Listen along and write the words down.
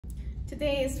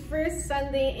Today is first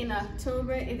Sunday in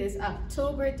October. It is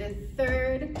October the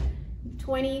 3rd,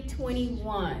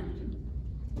 2021.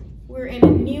 We're in a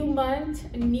new month,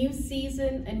 a new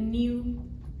season, a new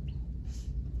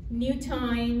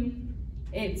time.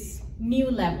 It's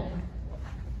new level.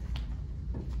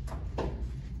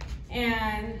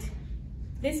 And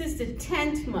this is the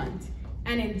 10th month.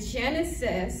 And in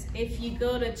Genesis, if you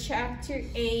go to chapter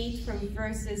 8 from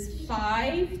verses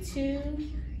 5 to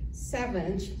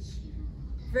 7,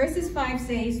 verses 5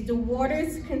 says, the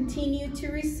waters continued to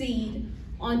recede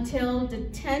until the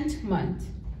 10th month.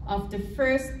 Of the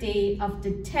first day of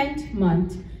the 10th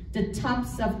month, the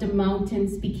tops of the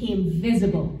mountains became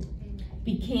visible.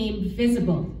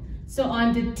 So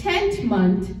on the 10th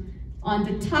month, on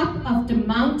the top of the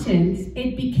mountains,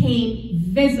 it became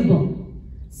visible.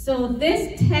 So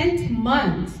this 10th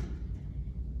month,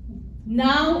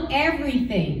 now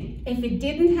everything, if it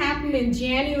didn't happen in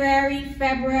January,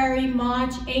 February,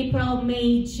 March, April,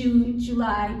 May, June,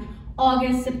 July,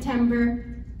 August, September,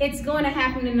 it's going to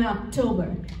happen in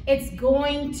October. It's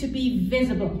going to be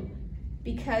visible.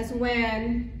 Because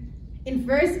when, in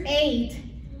verse 8,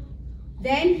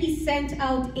 then he sent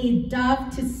out a dove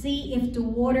to see if the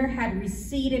water had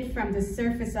receded from the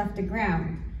surface of the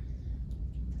ground.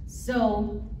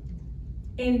 So,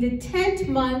 in the 10th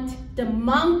month, the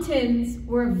mountains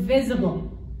were visible.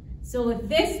 So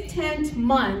this 10th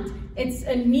month, it's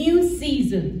a new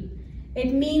season.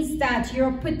 It means that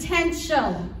your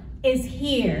potential is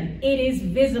here. It is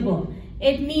visible.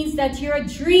 It means that your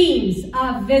dreams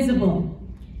are visible.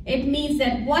 It means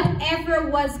that whatever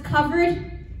was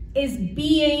covered is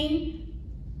being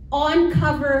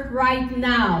uncovered right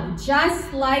now.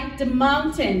 Just like the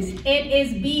mountains, it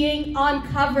is being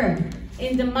uncovered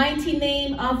in the mighty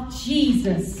name of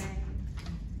Jesus.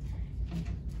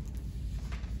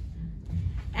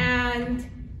 And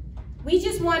we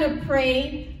just want to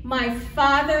pray, my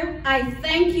Father, I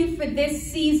thank you for this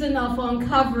season of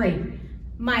uncovering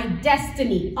my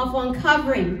destiny, of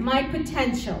uncovering my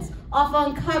potentials, of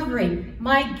uncovering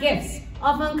my gifts,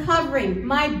 of uncovering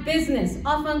my business,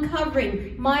 of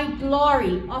uncovering my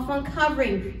glory, of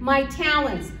uncovering my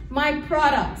talents, my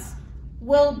products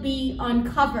will be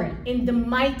uncovered in the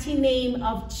mighty name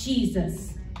of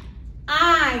Jesus.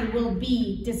 I will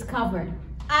be discovered.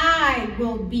 I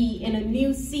will be in a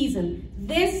new season.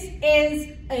 This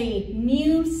is a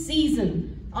new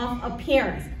season of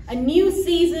appearance, a new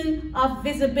season of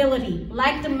visibility.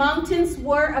 Like the mountains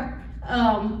were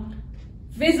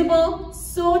visible,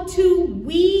 so too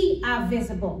we are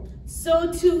visible.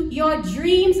 So too your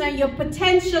dreams and your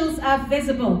potentials are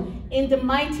visible in the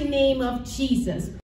mighty name of Jesus.